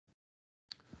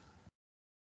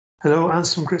Hello,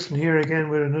 Anselm Griffin here again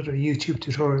with another YouTube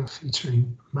tutorial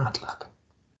featuring Matlab.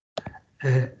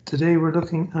 Today we're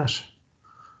looking at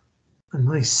a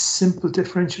nice simple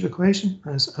differential equation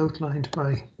as outlined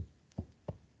by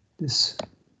this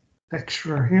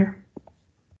lecturer here.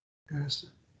 There's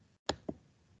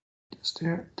just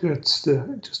there, that's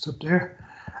just up there.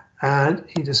 And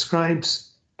he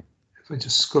describes, if I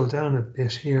just scroll down a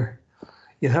bit here,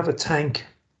 you have a tank,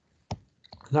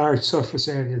 large surface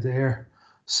area there,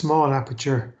 small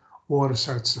aperture, water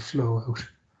starts to flow out.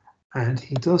 And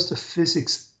he does the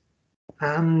physics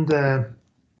and the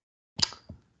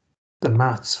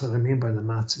maths. What I mean by the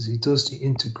maths is he does the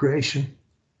integration.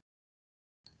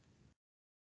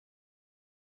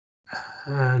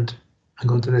 And I'm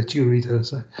going to let you read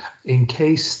it. In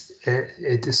case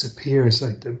it disappears,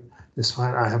 like this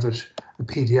file, I have it a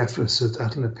PDF of it, so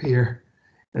that'll appear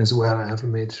as well. I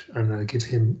haven't made, and I'll give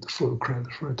him the full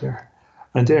credit for it there.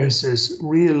 And there's this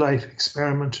real life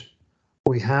experiment.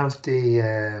 We have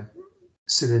the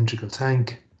cylindrical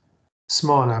tank,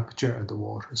 small aperture, and the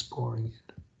water is pouring in.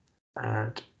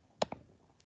 And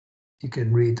you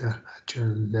can read that at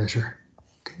your leisure.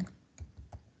 Okay.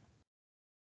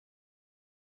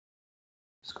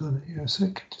 Let's go to here a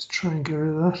sec, just try and get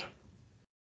rid of that.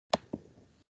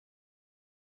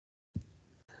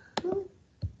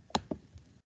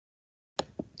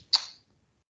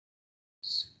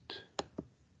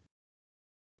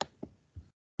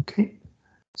 Okay,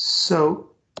 so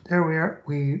there we are.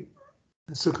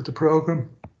 Let's look at the program.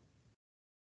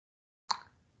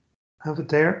 Have it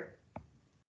there.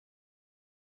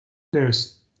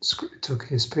 Took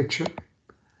his picture,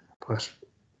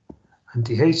 and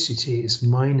the HCT is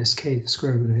minus k to the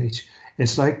square root of h.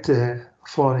 It's like the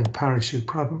falling parachute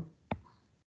problem.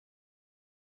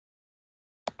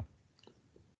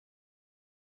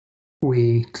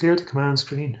 We clear the command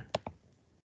screen.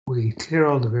 We clear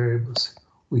all the variables.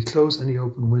 We close any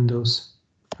open windows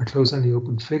or close any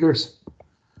open figures.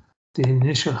 The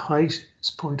initial height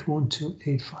is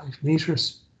 0.1285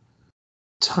 meters.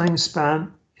 Time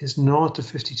span is 0 to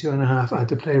 52.5. I had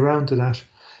to play around to that. If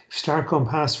you start going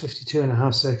past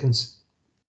 52.5 seconds,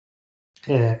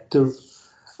 the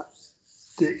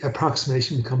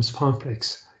approximation becomes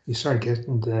complex. You start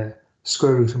getting the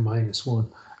square root of -1.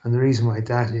 And the reason why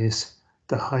that is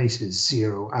the height is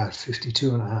 0 at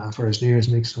 52.5, or as near as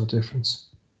makes no difference.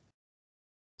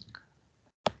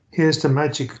 Here's the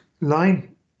magic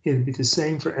line. It'll be the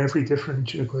same for every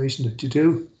differential equation that you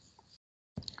do.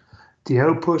 The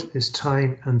output is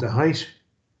time and the height.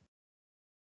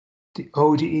 The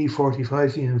ODE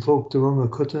 45, you invoke the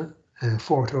Runge-Kutta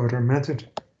fourth order method.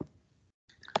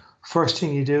 First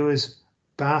thing you do is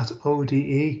bat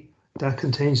ODE. That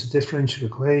contains the differential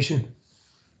equation.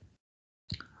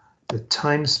 The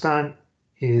time span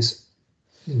is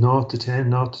 0 to 10,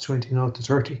 0 to 20, 0 to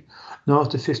 30, 0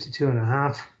 to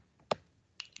 52.5.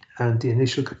 And the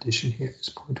initial condition here is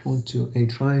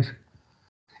 0.1285.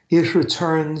 It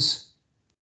returns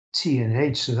t and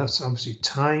h, so that's obviously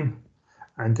time,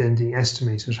 and then the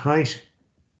estimated height.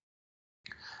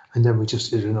 And then we just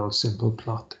did an old simple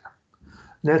plot there.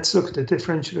 Let's look at the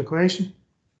differential equation.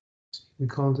 We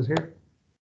called it here.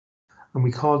 And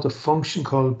we called the function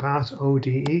called bat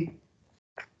ODE.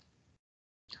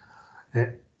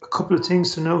 A couple of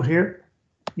things to note here.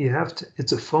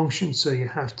 It's a function, so you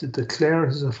have to declare it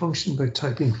as a function by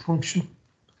typing function.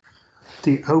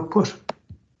 The output,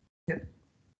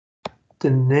 the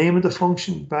name of the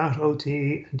function, bat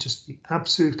ODE, and just be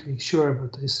absolutely sure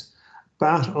about this.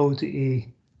 Bat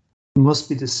ODE must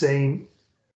be the same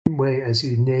way as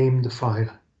you name the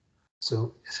file.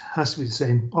 So it has to be the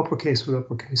same, uppercase with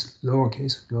uppercase,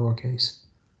 lowercase with lowercase.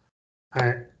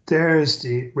 There's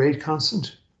the rate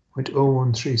constant,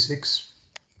 0.0136.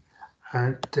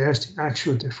 And there's the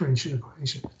actual differential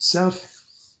equation itself.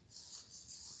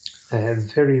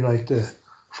 Very like the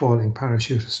falling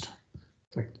parachutist. In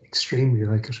fact, extremely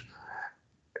like it.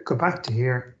 Go back to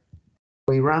here.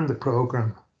 We ran the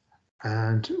program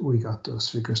and we got those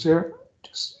figures there.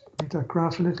 Just make that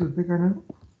graph a little bigger now.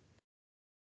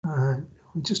 And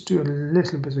we just do a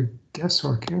little bit of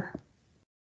guesswork here.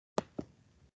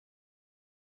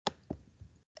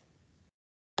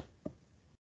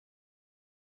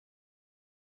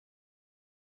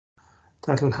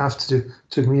 That'll have to do,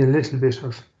 took me a little bit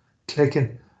of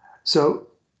clicking. So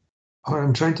what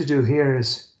I'm trying to do here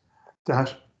is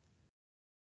that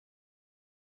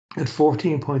at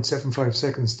 14.75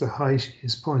 seconds, the height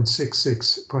is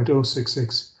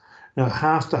 0.66. Now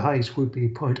half the height would be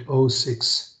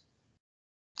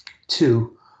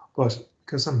 0.062, but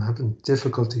because I'm having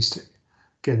difficulties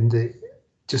getting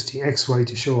just the XY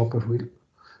to show up, if we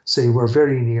say we're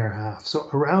very near half. So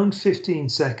around 15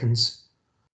 seconds,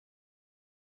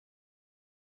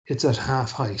 it's at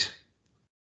half height.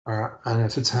 And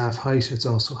if it's half height, it's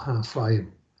also half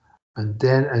volume. And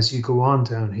then as you go on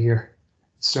down here,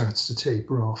 it starts to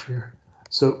taper off here.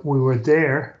 So we were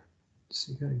there.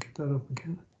 See, can I get that up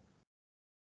again?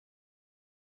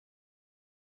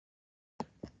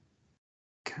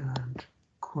 Can't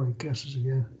quite get it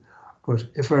again. But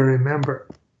if I remember,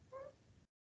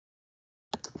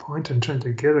 the point I'm trying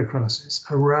to get across is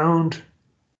around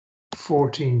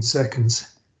 14 seconds.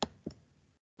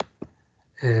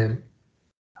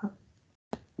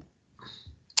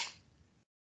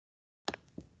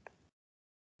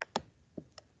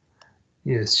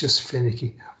 Yeah, it's just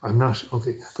finicky. I'm not,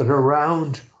 okay, but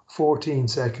around 14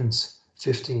 seconds,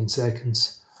 15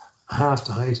 seconds, half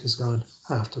the height is gone,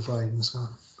 half the volume is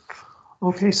gone.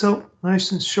 Okay, so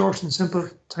nice and short and simple.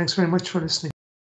 Thanks very much for listening.